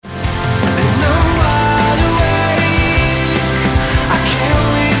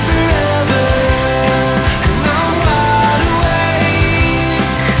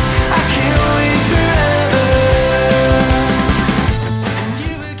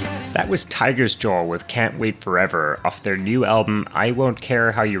That was Tiger's Jaw with Can't Wait Forever off their new album I Won't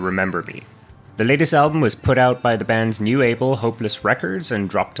Care How You Remember Me. The latest album was put out by the band's new label Hopeless Records and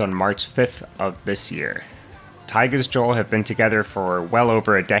dropped on March 5th of this year. Tiger's Jaw have been together for well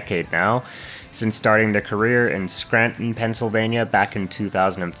over a decade now, since starting their career in Scranton, Pennsylvania back in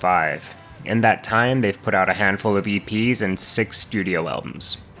 2005. In that time, they've put out a handful of EPs and 6 studio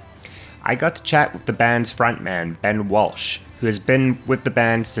albums. I got to chat with the band's frontman, Ben Walsh, who has been with the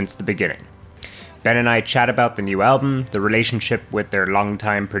band since the beginning. Ben and I chat about the new album, the relationship with their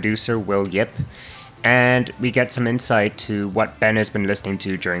longtime producer, Will Yip, and we get some insight to what Ben has been listening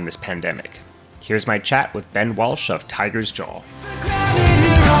to during this pandemic. Here's my chat with Ben Walsh of Tiger's Jaw.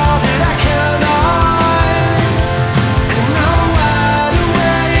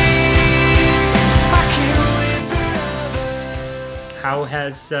 How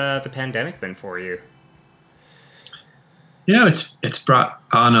has the pandemic been for you? You know, it's brought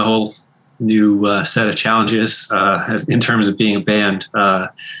on a whole new set of challenges in terms of being a band.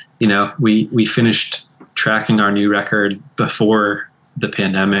 We finished tracking our new record before the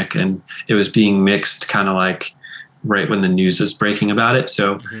pandemic, and it was being mixed kind of like right when the news was breaking about it.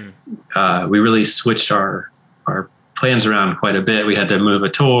 So we really switched our plans around quite a bit. We had to move a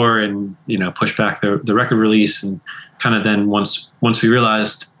tour and, push back the record release, and kind of then once we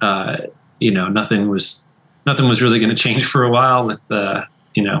realized, nothing was really going to change for a while with,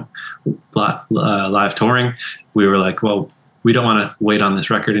 live touring. We were like, well, we don't want to wait on this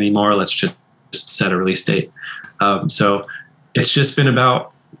record anymore. Let's just set a release date. So it's just been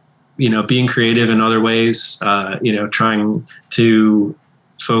about, being creative in other ways, trying to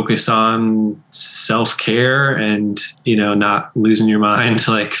focus on self-care and, not losing your mind,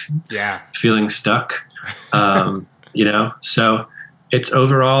 feeling stuck, so it's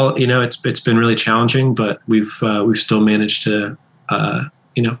overall, it's been really challenging, but we've still managed to,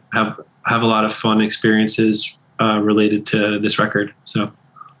 have a lot of fun experiences related to this record. So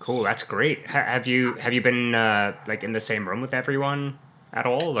cool. That's great. Have you been in the same room with everyone at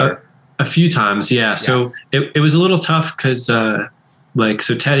all? Or? A few times. Yeah. So it was a little tough because so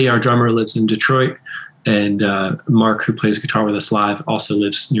Teddy, our drummer, lives in Detroit, and Mark, who plays guitar with us live, also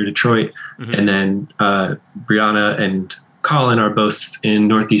lives near Detroit. Mm-hmm. And then Brianna and Colin are both in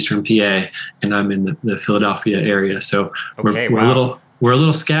northeastern PA, and I'm in the Philadelphia area. So we're a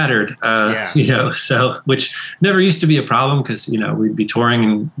little scattered, so which never used to be a problem because we'd be touring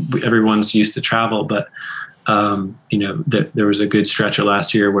and everyone's used to travel. But there was a good stretch of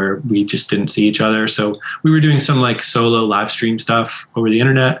last year where we just didn't see each other. So we were doing some solo live stream stuff over the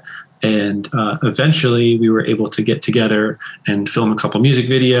internet. And eventually we were able to get together and film a couple music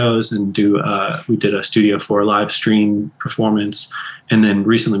videos and we did a Studio 4 live stream performance. And then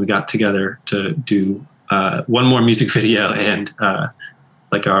recently we got together to do one more music video and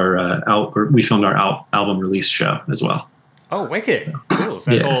we filmed our album release show as well. Oh, wicked. Cool.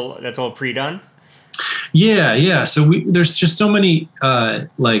 So that's all pre-done? Yeah. So there's just so many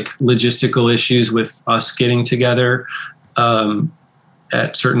logistical issues with us getting together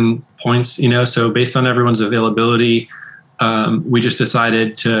at certain points, so based on everyone's availability, we just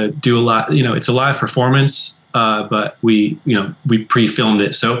decided to do a lot, it's a live performance, but we pre-filmed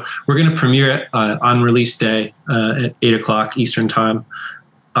it. So we're going to premiere it on release day at 8:00 Eastern time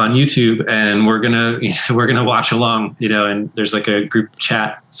on YouTube, and we're going to watch along, and there's a group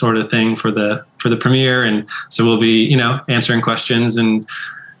chat sort of thing for the premiere. And so we'll be, answering questions and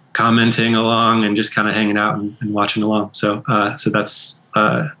commenting along and just kind of hanging out and watching along. So that's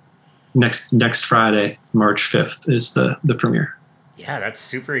next Friday, March 5th is the premiere. Yeah, that's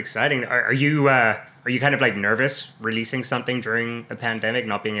super exciting. Are you kind of nervous releasing something during a pandemic,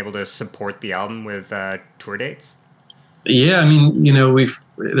 not being able to support the album with tour dates? Yeah, I mean,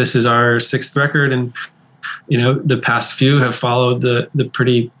 this is our 6th record, and the past few have followed the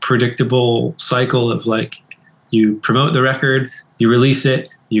pretty predictable cycle of you promote the record, you release it,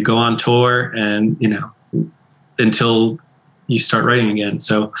 you go on tour, and until you start writing again.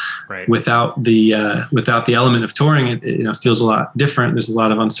 So right. without the element of touring, it feels a lot different. There's a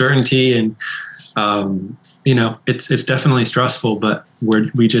lot of uncertainty, and it's definitely stressful. But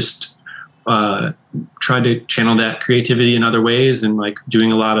we just try to channel that creativity in other ways, and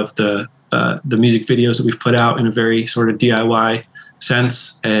doing a lot of the music videos that we've put out in a very sort of DIY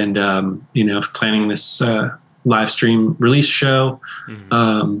sense, and planning this live stream release show.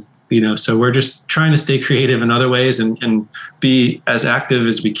 Mm-hmm. So we're just trying to stay creative in other ways and be as active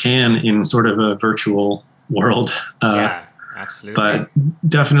as we can in sort of a virtual world. Yeah, absolutely. But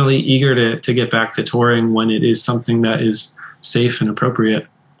definitely eager to get back to touring when it is something that is safe and appropriate.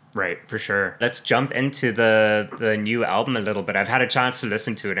 Right, for sure. Let's jump into the new album a little bit. I've had a chance to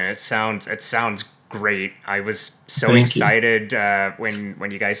listen to it, and it sounds great. I was so Thank you. excited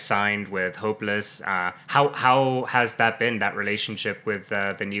when you guys signed with Hopeless. How has that been, that relationship with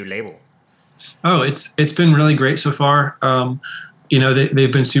the new label? Oh, it's been really great so far.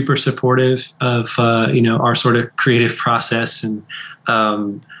 They've been super supportive of our sort of creative process, and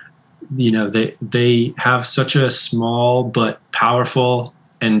um, they have such a small but powerful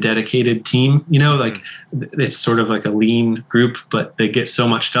and dedicated team. It's sort of like a lean group, but they get so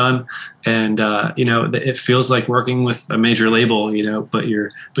much done. And it feels like working with a major label. But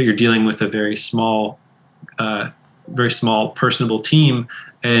you're dealing with a very small personable team.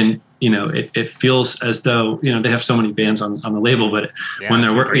 And it feels as though they have so many bands on the label, but Yeah, when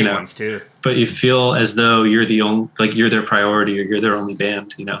they're some working, great ones too. but you feel as though you're the only, like, you're their priority, or you're their only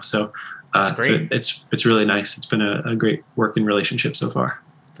band. So That's so great. it's really nice. It's been a great working relationship so far.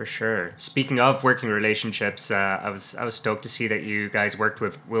 For sure. Speaking of working relationships, I was stoked to see that you guys worked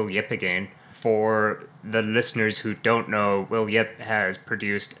with Will Yip again. For the listeners who don't know, Will Yip has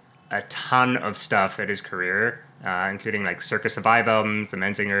produced a ton of stuff in his career, including like Circus Survive albums, the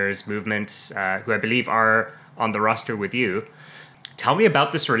Menzingers, Movements, who I believe are on the roster with you. Tell me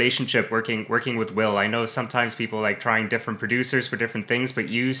about this relationship working with Will. I know sometimes people like trying different producers for different things, but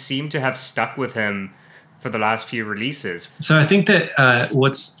you seem to have stuck with him for the last few releases. So I think that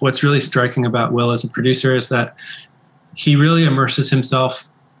what's really striking about Will as a producer is that he really immerses himself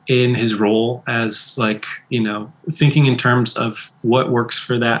in his role as, like, thinking in terms of what works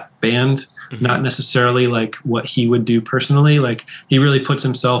for that band, not necessarily like what he would do personally. Like, he really puts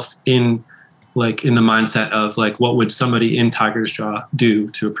himself in the mindset of, like, what would somebody in Tiger's Jaw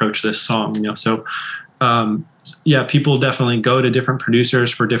do to approach this song. So yeah, people definitely go to different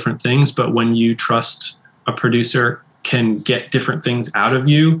producers for different things, but when you trust a producer can get different things out of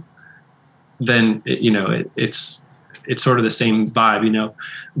you, then it's sort of the same vibe.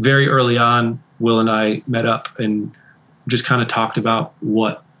 Very early on, Will and I met up and just kind of talked about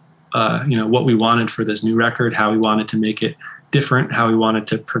what we wanted for this new record, how we wanted to make it different, how we wanted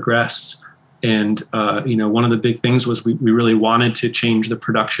to progress. And one of the big things was we really wanted to change the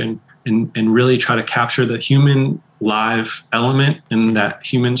production and really try to capture the human live element and that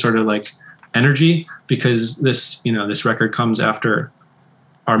human sort of like energy, because this record comes after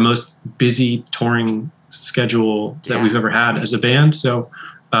our most busy touring schedule that we've ever had as a band. So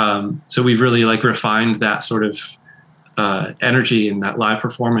we've really like refined that sort of energy and that live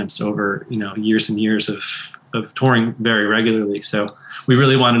performance over years and years of touring very regularly. So we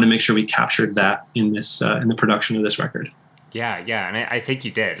really wanted to make sure we captured that in the production of this record. Yeah, and I think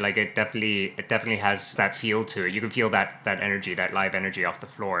you did. Like, it definitely has that feel to it. You can feel that energy, that live energy off the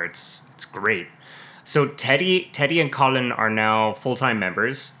floor. It's great. So Teddy and Colin are now full-time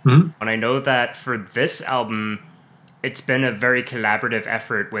members. Mm-hmm. And I know that for this album, it's been a very collaborative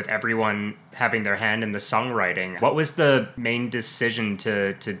effort with everyone having their hand in the songwriting. What was the main decision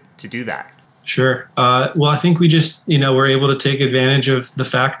to do that? Sure. Well, I think we just, were able to take advantage of the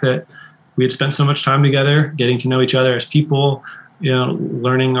fact that we had spent so much time together, getting to know each other as people,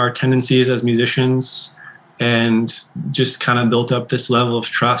 learning our tendencies as musicians, and just kind of built up this level of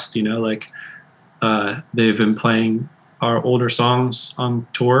trust. They've been playing our older songs on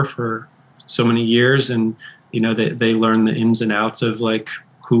tour for so many years, and they learn the ins and outs of like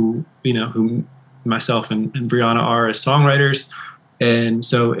who myself and Brianna are as songwriters. And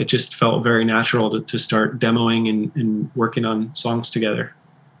so it just felt very natural to start demoing and working on songs together.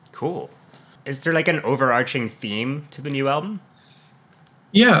 Cool. Is there like an overarching theme to the new album?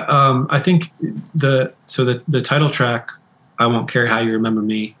 Yeah, I think the title track, "I Won't Care How You Remember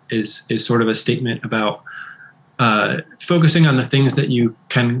Me," is sort of a statement about focusing on the things that you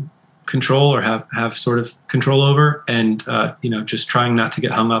can control or have sort of control over, and just trying not to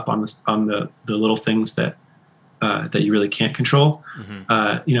get hung up on the little things that you really can't control.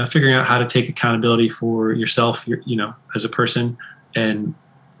 Mm-hmm. Figuring out how to take accountability for yourself, as a person, and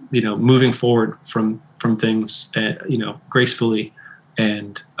moving forward from things, gracefully,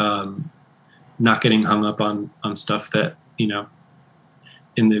 and not getting hung up on stuff that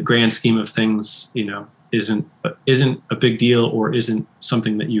in the grand scheme of things isn't a big deal or isn't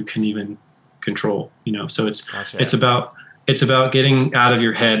something that you can even control. So it's about getting out of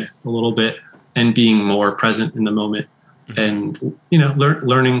your head a little bit and being more present in the moment, mm-hmm. and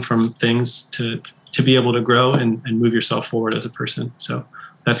learning from things to be able to grow and move yourself forward as a person. So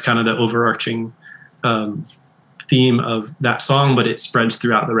that's kind of the overarching theme of that song, but it spreads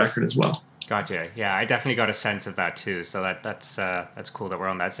throughout the record as well. Gotcha. Yeah, I definitely got a sense of that too. So that's cool that we're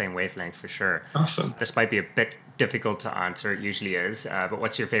on that same wavelength for sure. Awesome. This might be a bit difficult to answer. It usually is. But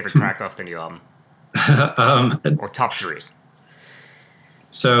what's your favorite track off the new album? Or top three?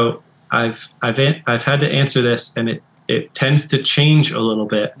 So I've had to answer this, and it tends to change a little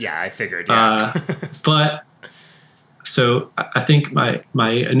bit. Yeah, I figured. Yeah. But so I think my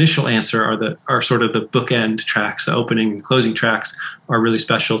initial answer are sort of the bookend tracks. The opening and closing tracks are really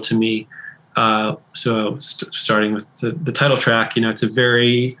special to me. So starting with the title track, it's a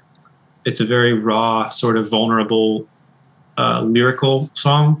very raw, sort of vulnerable, lyrical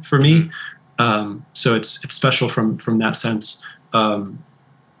song for me. So it's special from that sense. I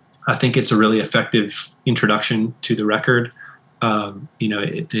think it's a really effective introduction to the record.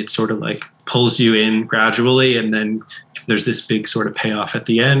 It sort of like pulls you in gradually, and then there's this big sort of payoff at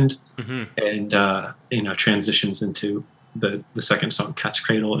the end, and transitions into the second song, Cat's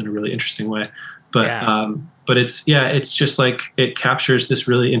Cradle, in a really interesting way. But it's just like it captures this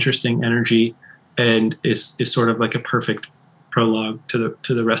really interesting energy, and is sort of like a perfect prologue to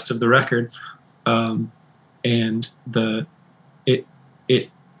the rest of the record. And it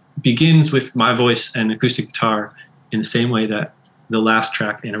begins with my voice and acoustic guitar in the same way that the last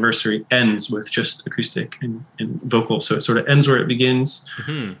track, Anniversary, ends with just acoustic and vocal. So it sort of ends where it begins.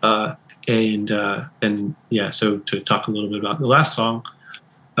 So to talk a little bit about the last song,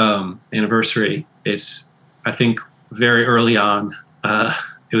 Anniversary, is, I think, very early on,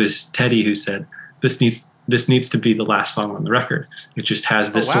 it was Teddy who said, this needs to be the last song on the record. It just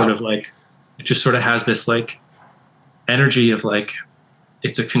has this sort of like, it just sort of has this like energy of like,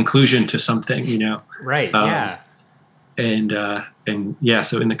 it's a conclusion to something, Right. Yeah.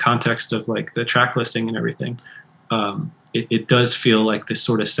 So in the context of like the track listing and everything, it does feel like this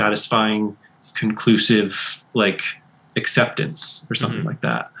sort of satisfying, conclusive, like acceptance or something like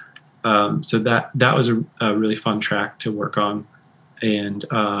that. So that was a really fun track to work on. And if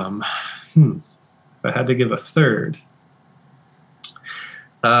I had to give a third,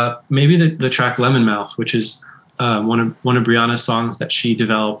 maybe the track Lemon Mouth, which is one of Brianna's songs that she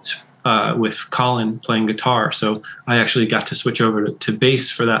developed with Colin playing guitar. So I actually got to switch over to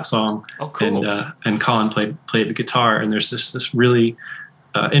bass for that song. Oh, cool. And Colin played the guitar, and there's this really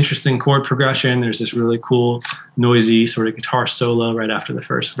interesting chord progression. There's this really cool, noisy sort of guitar solo right after the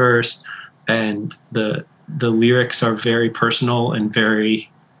first verse, and the lyrics are very personal and very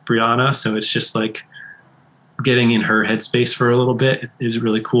Brianna. So it's just like getting in her headspace for a little bit. It is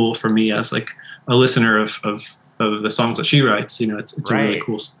really cool for me as like a listener of the songs that she writes. It's right.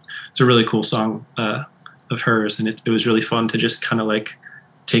 a really cool song of hers, and it was really fun to just kind of like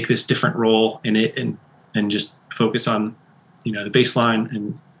take this different role in it and just focus on the bass line,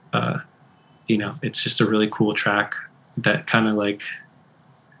 and it's just a really cool track that kind of like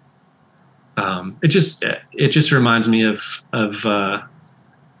it just reminds me of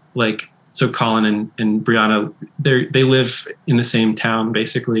like, so Colin and Brianna, they live in the same town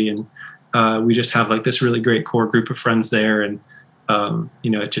basically, and we just have like this really great core group of friends there, and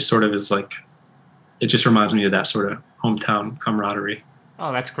it just sort of is like, it just reminds me of that sort of hometown camaraderie.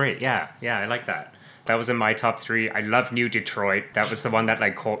 Oh, that's great. Yeah, I like that. That was in my top three. I love New Detroit. That was the one that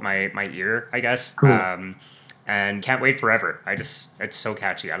like caught my ear, I guess. Cool. And Can't Wait Forever. It's so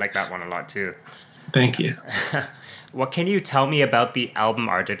catchy. I like that one a lot too. Thank you. What can you tell me about the album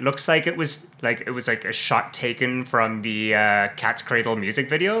art? It looks like it was like a shot taken from the Cat's Cradle music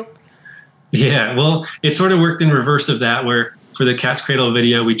video. Yeah, well, it sort of worked in reverse of that, where for the Cat's Cradle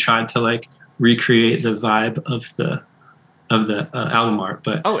video, we tried to like recreate the vibe of the album art.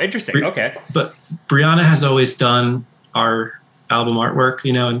 But interesting. Okay. But Brianna has always done our album artwork,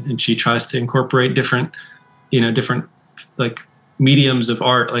 and she tries to incorporate different like mediums of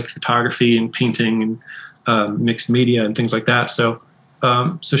art, like photography and painting and mixed media and things like that. So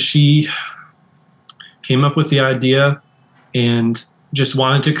she came up with the idea and just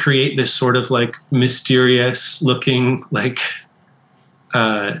wanted to create this sort of like mysterious looking, like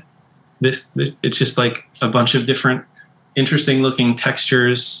this it's just like a bunch of different interesting looking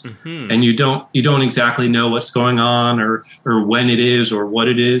textures, and you don't exactly know what's going on or when it is or what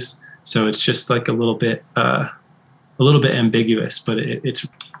it is. So it's just like a little bit ambiguous, but it's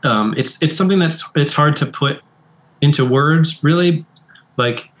something it's hard to put into words, really.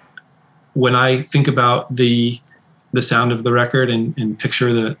 Like when I think about the sound of the record and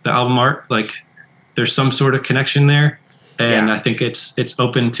picture the album art, like there's some sort of connection there. And I think it's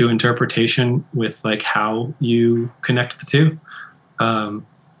open to interpretation with like how you connect the two.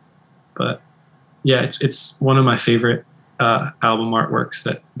 But yeah, it's one of my favorite album artworks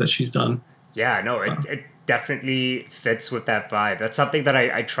that she's done. Yeah, no, it definitely fits with that vibe. That's something that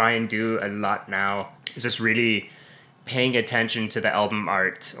I try and do a lot now. Is just really paying attention to the album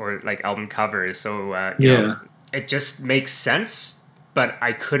art or like album covers. So you know, it just makes sense, but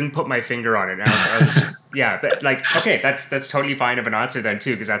I couldn't put my finger on it. Yeah, but like, okay, that's totally fine of an answer then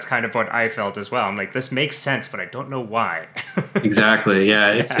too, because that's kind of what I felt as well. I'm like, this makes sense, but I don't know why. Exactly.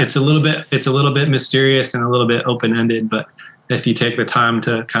 Yeah, it's a little bit mysterious and a little bit open ended, but if you take the time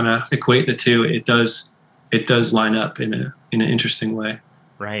to kind of equate the two, it does line up in an interesting way.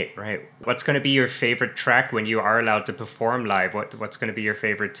 Right. What's going to be your favorite track when you are allowed to perform live? What's going to be your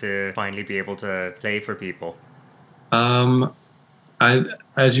favorite to finally be able to play for people?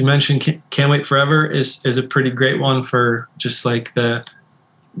 As you mentioned, Can't Wait Forever is a pretty great one for just like the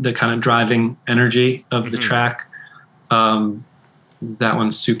kind of driving energy of the track. That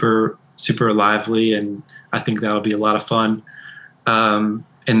one's super, super lively, and I think that'll be a lot of fun.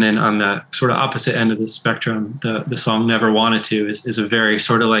 And then on the sort of opposite end of the spectrum, the song Never Wanted To is a very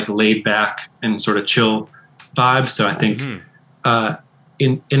sort of like laid back and sort of chill vibe. So I think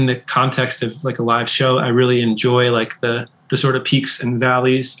in the context of like a live show, I really enjoy like the sort of peaks and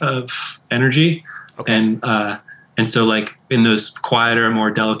valleys of energy. Okay. And so like in those quieter,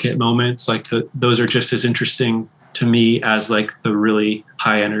 more delicate moments, like those are just as interesting to me as like the really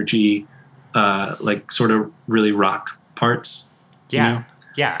high energy, like sort of really rock parts. Yeah. You know?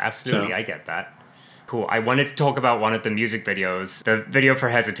 Yeah, absolutely. So, I get that. Cool. I wanted to talk about one of the music videos, the video for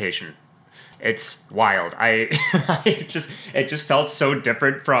Hesitation. It's wild. It just felt so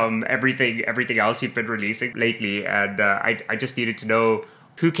different from everything else you've been releasing lately, and I just needed to know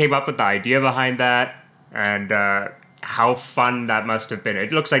who came up with the idea behind that and how fun that must have been.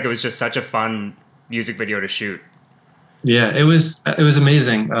 It looks like it was just such a fun music video to shoot. Yeah, it was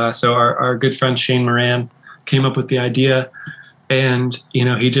amazing. So our good friend Shane Moran came up with the idea. And, you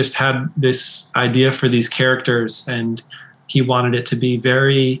know, he just had this idea for these characters, and he wanted it to be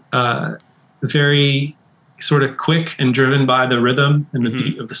very, very sort of quick and driven by the rhythm and the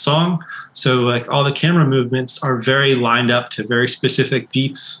beat of the song. So like all the camera movements are very lined up to very specific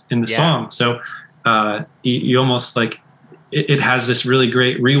beats in the song. So you almost like it has this really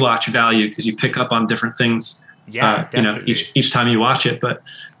great rewatch value because you pick up on different things, you know, each time you watch it.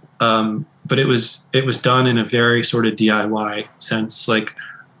 But it was done in a very sort of DIY sense. Like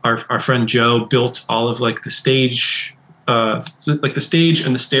our friend Joe built all of like the stage and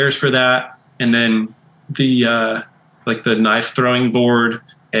the stairs for that, and then the like the knife throwing board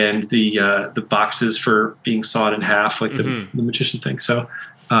and the boxes for being sawed in half, like the magician thing. So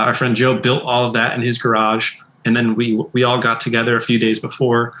our friend Joe built all of that in his garage, and then we all got together a few days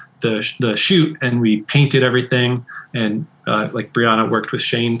before the shoot, and we painted everything, and like Brianna worked with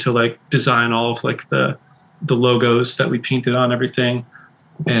Shane to like design all of like the logos that we painted on everything,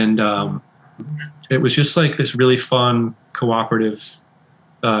 and it was just like this really fun cooperative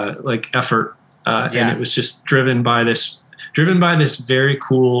like effort, and it was just driven by this very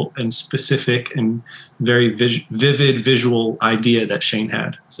cool and specific and very vivid visual idea that Shane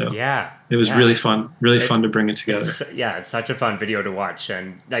had. So it was really fun to bring it together. It's such a fun video to watch,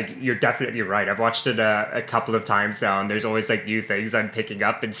 and like you're definitely right. I've watched it a couple of times now, and there's always like new things I'm picking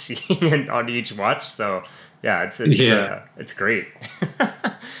up and seeing on each watch. So it's great.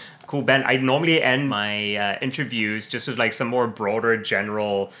 Cool, Ben. I normally end my interviews just with like some more broader,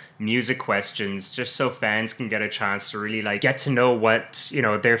 general music questions, just so fans can get a chance to really like get to know what, you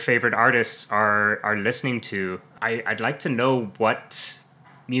know, their favorite artists are listening to. I'd like to know what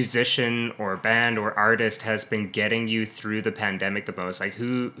musician or band or artist has been getting you through the pandemic the most. Like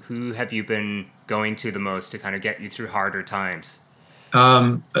who have you been going to the most to kind of get you through harder times?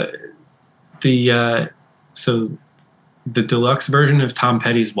 The deluxe version of Tom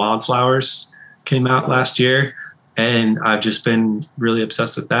Petty's Wildflowers came out last year, and I've just been really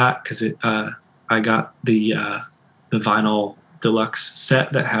obsessed with that because I got the vinyl deluxe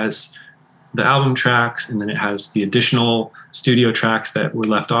set that has the album tracks, and then it has the additional studio tracks that were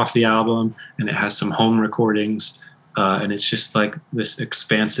left off the album, and it has some home recordings, and it's just like this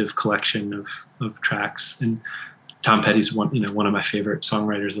expansive collection of tracks. And Tom Petty's one of my favorite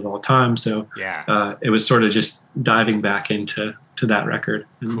songwriters of all time. So it was sort of just diving back into that record.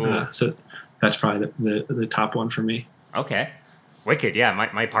 And, cool. So that's probably the top one for me. Okay. Wicked. Yeah.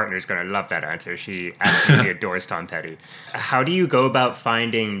 My partner's going to love that answer. She absolutely adores Tom Petty. How do you go about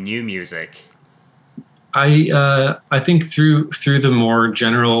finding new music? I think through the more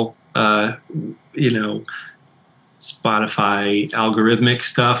general, Spotify algorithmic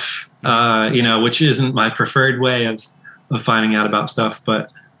stuff, which isn't my preferred way of finding out about stuff,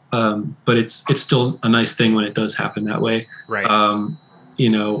 but it's still a nice thing when it does happen that way. Right.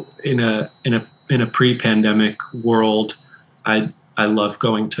 In in a pre-pandemic world, I love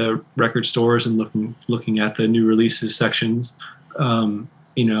going to record stores and looking at the new releases sections. You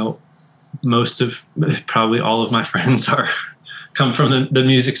know, probably all of my friends come from the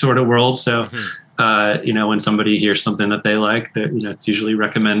music sort of world. So, you know, when somebody hears something that they like, that, you know, it's usually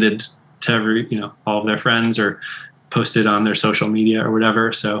recommended to all of their friends or posted on their social media or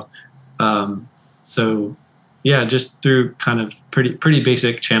whatever. So, yeah, just through kind of pretty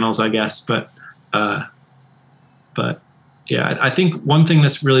basic channels, I guess. But yeah, I think one thing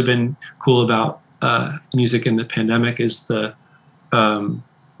that's really been cool about music in the pandemic is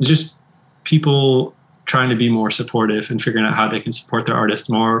just people trying to be more supportive and figuring out how they can support their artists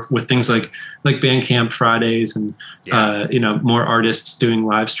more with things like Bandcamp Fridays and you know, more artists doing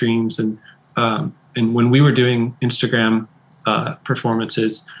live streams and when we were doing Instagram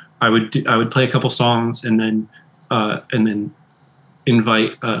performances, I would play a couple songs and then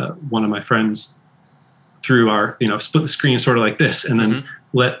invite one of my friends through our, you know, split the screen sort of like this, and then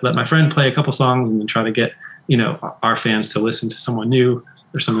let my friend play a couple songs and then try to get, you know, our fans to listen to someone new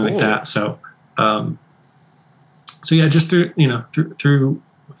or something like that. So yeah, just through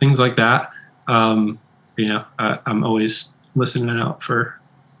things like that, you know, I'm always listening out for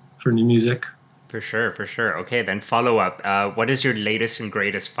new music. For sure. Okay, then follow up. What is your latest and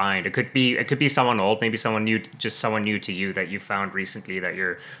greatest find? It could be someone old, maybe someone new, just someone new to you that you found recently that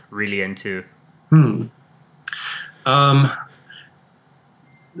you're really into.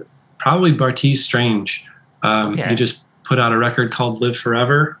 Probably Bartees Strange. He just put out a record called Live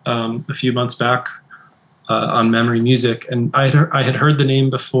Forever a few months back on Memory Music, and I had heard the name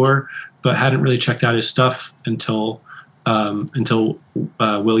before, but hadn't really checked out his stuff until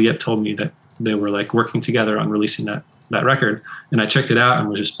Will Yip told me that they were like working together on releasing that record, and I checked it out and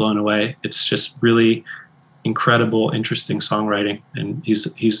was just blown away. It's just really incredible, interesting songwriting, and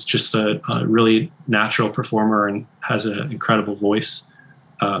he's just a really natural performer and has an incredible voice.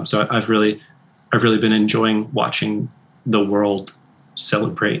 So I've really been enjoying watching the world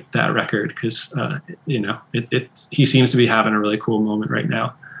celebrate that record because you know, he seems to be having a really cool moment right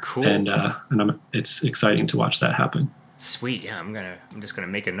now. Cool. And it's exciting to watch that happen. Sweet. Yeah, I'm just gonna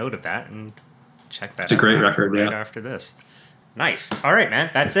make a note of that and check that. It's a great record. Right after this. Nice. All right, man.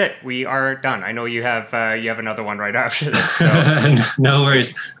 That's it. We are done. I know you have another one right after this. So. No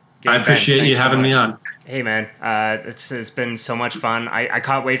worries. I appreciate you having me on. Hey, man. It's been so much fun. I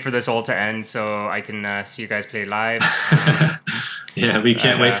can't wait for this all to end so I can see you guys play live. Yeah, we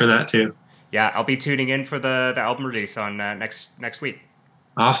can't wait for that too. Yeah, I'll be tuning in for the album release on next week.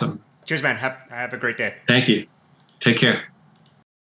 Awesome. Cheers, man. Have a great day. Thank you. Take care.